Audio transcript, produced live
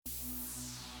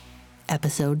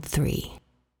Episode 3.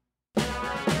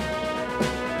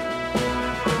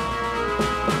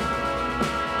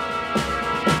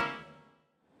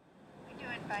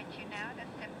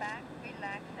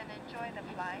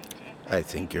 I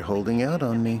think you're holding out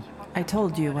on me. I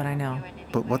told you what I know.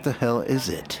 But what the hell is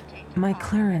it? My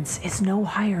clearance is no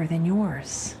higher than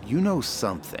yours. You know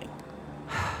something.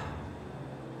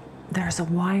 There's a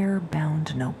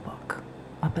wire-bound notebook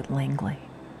up at Langley.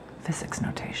 Physics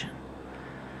notation.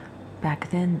 Back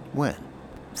then... When?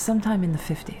 Sometime in the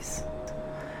 50s.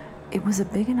 It was a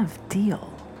big enough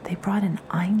deal. They brought in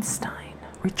Einstein,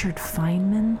 Richard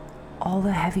Feynman, all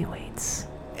the heavyweights.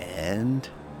 And?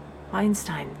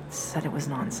 Einstein said it was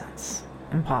nonsense.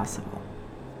 Impossible.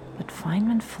 But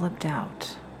Feynman flipped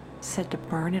out, said to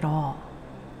burn it all,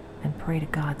 and pray to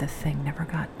God the thing never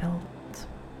got built.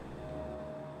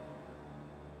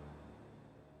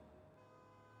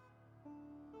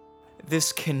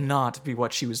 This cannot be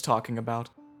what she was talking about.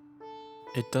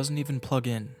 It doesn't even plug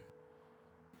in.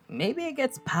 Maybe it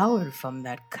gets power from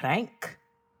that crank.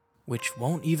 Which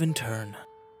won't even turn.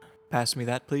 Pass me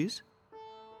that, please.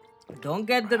 Don't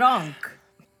get drunk.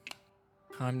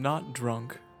 I'm not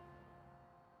drunk.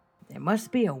 There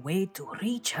must be a way to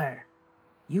reach her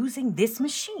using this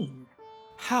machine.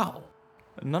 How?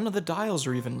 None of the dials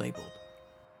are even labeled.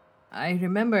 I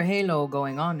remember Halo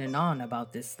going on and on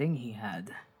about this thing he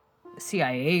had. The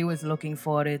CIA was looking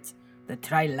for it, the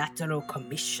Trilateral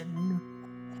Commission.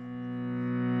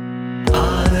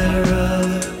 Are there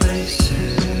other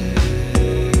places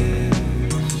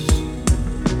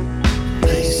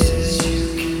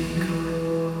you can go?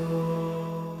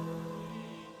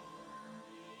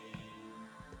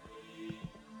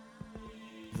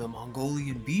 The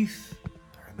Mongolian beef.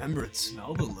 I remember it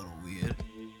smelled a little weird.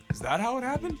 Is that how it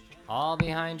happened? All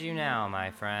behind you now,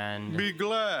 my friend. Be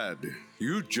glad.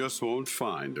 You just won't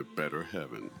find a better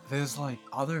heaven. There's like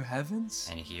other heavens?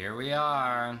 And here we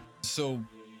are. So,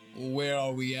 where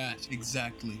are we at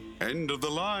exactly? End of the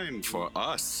line for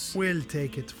us. We'll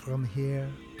take it from here.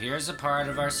 Here's a part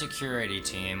of our security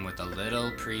team with a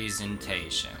little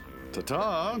presentation.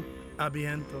 Ta-ta.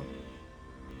 Abiento.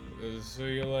 So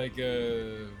you're like,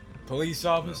 police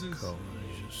officers?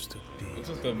 What's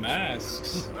with the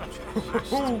masks?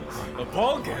 The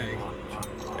Paul gang?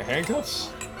 The handcuffs?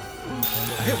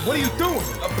 Hey, what are you doing?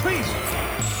 Please!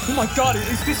 Oh my god,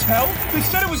 is this hell? They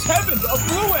said it was heaven! A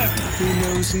blue heaven! He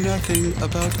knows nothing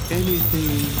about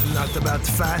anything. Not about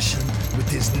fashion with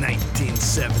his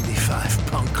 1975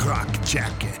 punk rock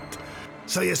jacket.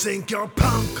 So you think you're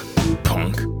punk?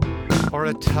 Punk? Or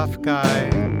a tough guy?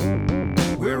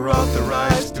 We're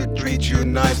authorized to treat you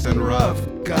nice and rough,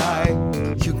 guy.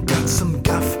 You got some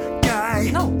guff,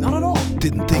 guy? No, not at all.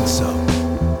 Didn't think so.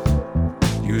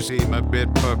 You seem a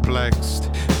bit perplexed.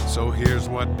 So here's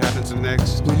what happens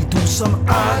next. We'll do some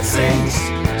odd things.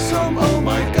 Some oh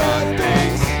my god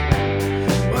things.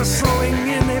 We're throwing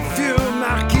in a few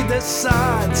Marquis de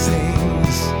Sade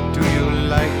things. Do you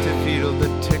like to feel the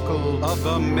tickle Of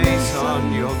a mace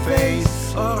on your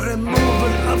face. Or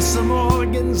removal of some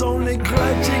organs only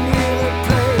grudgingly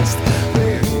replaced.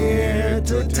 We're here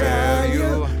to tell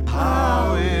you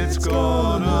how it's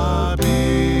gonna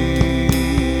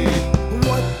be.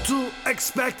 What to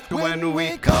expect When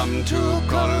we come to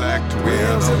collect,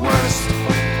 we're the worst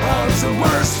of the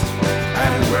worst,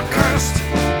 and we're cursed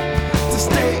to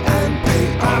stay and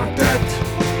pay our debt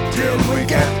till we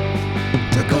get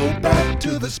to go back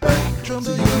to the spectrum.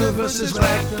 The universe is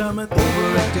rectum and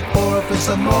overactive orifice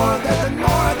of more than the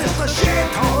north is the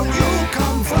shithole you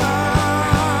come from.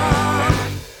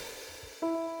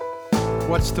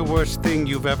 What's the worst thing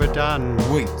you've ever done?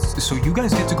 Wait, so you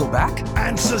guys get to go back?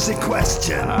 Answers the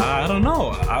question. I don't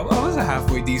know. I was a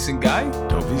halfway decent guy.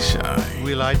 Don't be shy.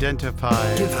 We'll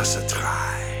identify. Give us a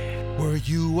try. Were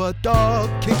you a dog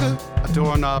kicker? A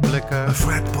doorknob licker? A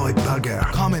frat boy bugger.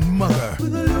 Common mugger?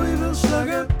 With a Louisville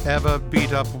slugger. Ever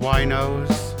beat up winos?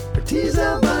 Tease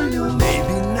out values.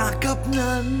 Maybe knock up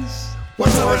nuns.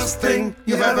 What's the worst thing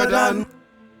you've ever done?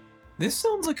 This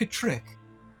sounds like a trick.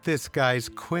 This guy's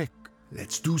quick.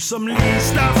 Let's do some Lee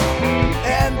stuff.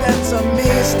 And then some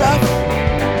me stuff.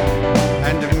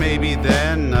 And maybe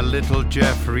then a little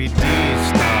Jeffrey D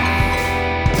stuff.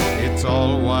 It's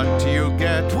all what you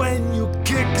get. When you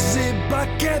kick the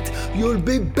bucket, you'll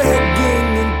be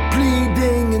begging and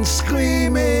pleading and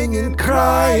screaming and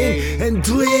crying and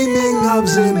dreaming of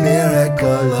the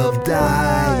miracle of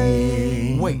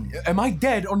dying. Wait, am I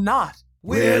dead or not?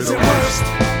 We're the worst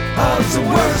of the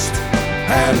worst,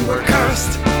 and we're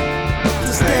cursed to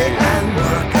stay and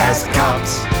work as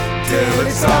cops till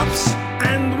it stops.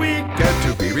 And we get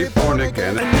to be reborn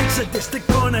again. and it's sadistic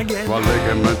born again. While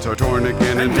ligaments are torn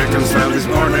again and victims' families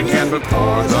born again. But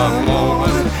for the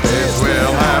moment, it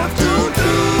will have to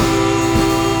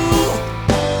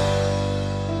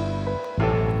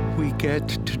do. We get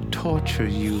to torture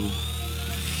you.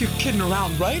 You're kidding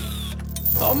around, right?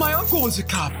 My uncle was a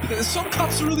cop. Some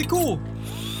cops are really cool.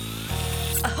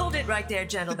 Hold it right there,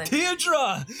 gentlemen.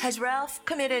 Deirdre! Has Ralph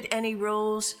committed any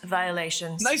rules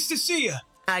violations? Nice to see you.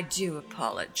 I do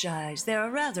apologize. They're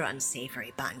a rather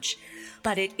unsavory bunch.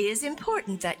 But it is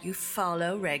important that you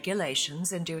follow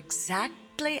regulations and do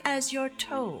exactly as you're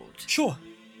told. Sure.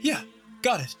 Yeah,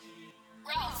 got it.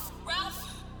 Ralph!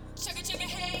 Chugga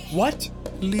hey! What?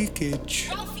 Leakage.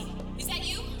 Ralphie, is that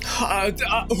you?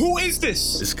 Who is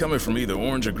this? It's coming from either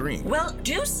orange or green. Well,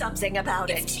 do something about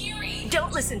It's it. Miri!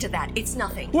 Don't listen to that. It's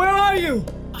nothing. Where are you?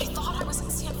 I thought I was in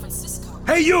San Francisco.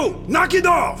 Hey, you! Knock it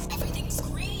off! Everything's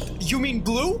green. You mean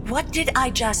blue? What did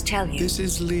I just tell you? This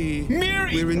is Lee.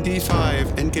 Miri! We're in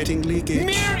D5 and getting leakage.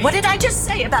 Miri! What did I just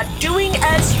say about doing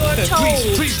as you're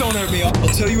told? Please don't hurt me. I'll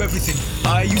tell you everything.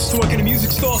 I used to work in a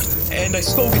music store, and I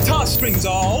stole guitar strings,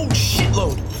 a whole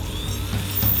shitload.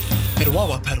 And a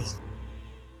wah-wah pedal.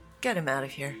 Get him out of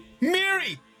here.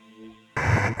 Miri!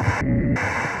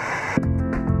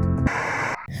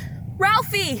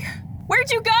 Ralphie!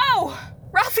 Where'd you go?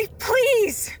 Ralphie,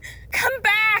 please! Come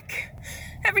back!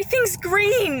 Everything's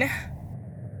green!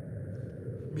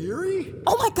 Miri?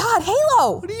 Oh my god,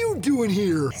 Halo! What are you doing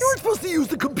here? You weren't supposed to use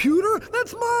the computer?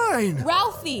 That's mine!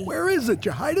 Ralphie! Where is it?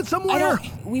 You hide it somewhere?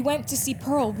 We went to see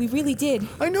Pearl. We really did.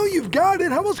 I know you've got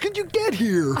it. How else could you get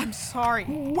here? I'm sorry.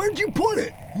 Where'd you put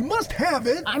it? You must have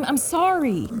it. I'm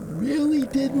sorry. You really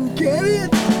didn't get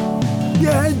it? You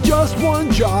had just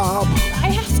one job. I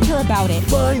asked her about it.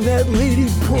 Find that Lady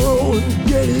Pearl and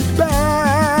get it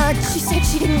back. She said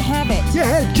she didn't have it. You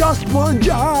had just one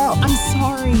job. I'm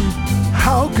sorry.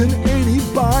 How can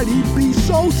anybody be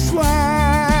so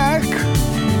slack?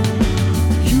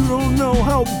 You don't know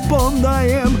how bummed I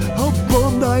am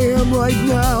right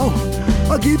now.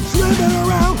 I'll keep slipping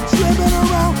around.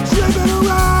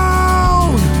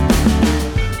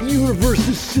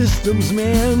 Universe's systems,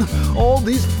 man. All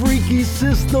these freaky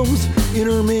systems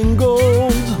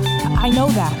intermingled. I know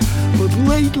that. But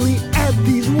lately, at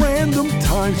these random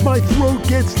times, my throat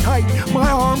gets tight, my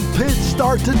armpits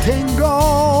start to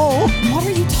tingle. What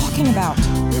are you talking about?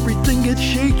 Everything gets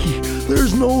shaky.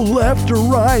 There's no left or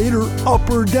right or up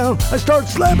or down. I start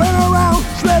slipping around.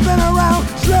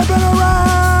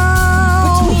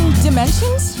 Between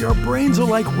dimensions? Your brains are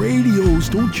like radios,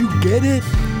 don't you get it?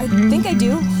 I think I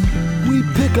do. We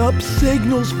pick up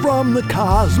signals from the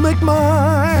cosmic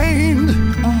mind.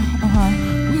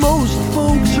 Most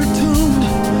folks are tuned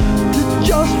to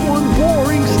just one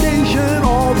boring station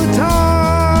all the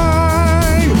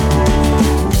time.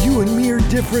 You and me are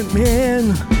different,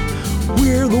 man.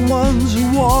 We're the ones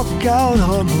who walk out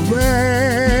on the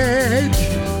ledge.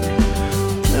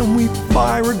 And we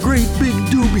fire a great big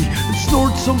doobie and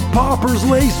snort some poppers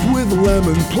laced with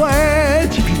lemon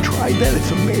pledge. If you tried that,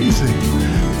 it's amazing.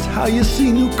 It's how you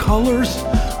see new colors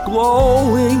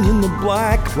glowing in the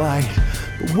black light.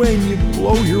 But when you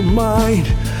blow your mind,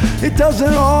 it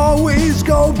doesn't always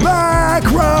go back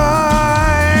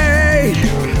right.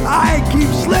 I keep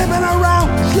slipping around.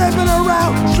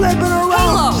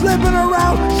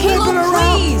 Halo,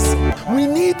 please! We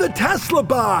need the Tesla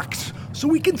box so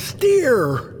we can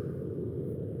steer.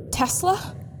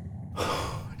 Tesla?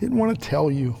 I didn't want to tell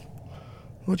you.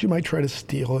 I thought you might try to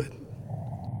steal it.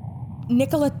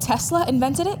 Nikola Tesla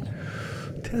invented it?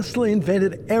 Tesla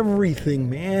invented everything,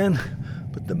 man.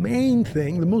 But the main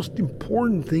thing, the most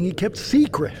important thing, he kept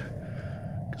secret.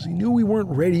 Because he knew we weren't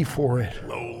ready for it.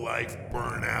 Low-life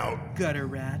burnout. Gutter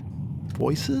rat.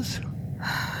 Voices?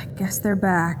 I guess they're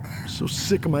back. I'm so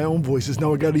sick of my own voices,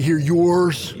 now I gotta hear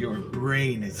yours. Your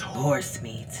brain is horse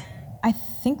meat. I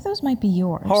think those might be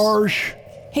yours. Harsh.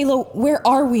 Halo, where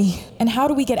are we? And how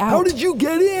do we get out? How did you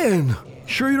get in?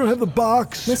 Sure you don't have the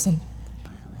box? Listen.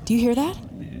 Do you hear that?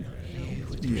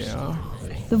 Yeah.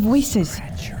 The voices.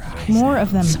 More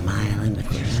of them.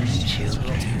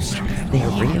 They're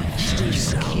real.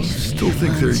 Still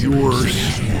think they're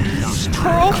yours.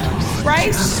 Pearl?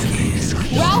 Bryce?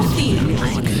 Ralphie!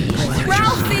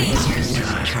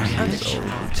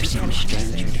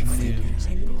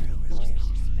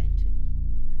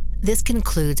 This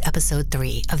concludes episode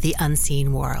 3 of The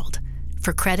Unseen World.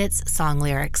 For credits, song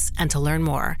lyrics, and to learn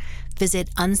more, visit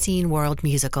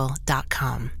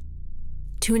unseenworldmusical.com.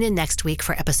 Tune in next week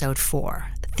for episode 4,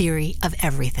 Theory of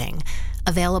Everything,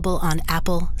 available on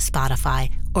Apple,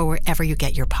 Spotify, or wherever you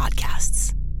get your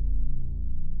podcasts.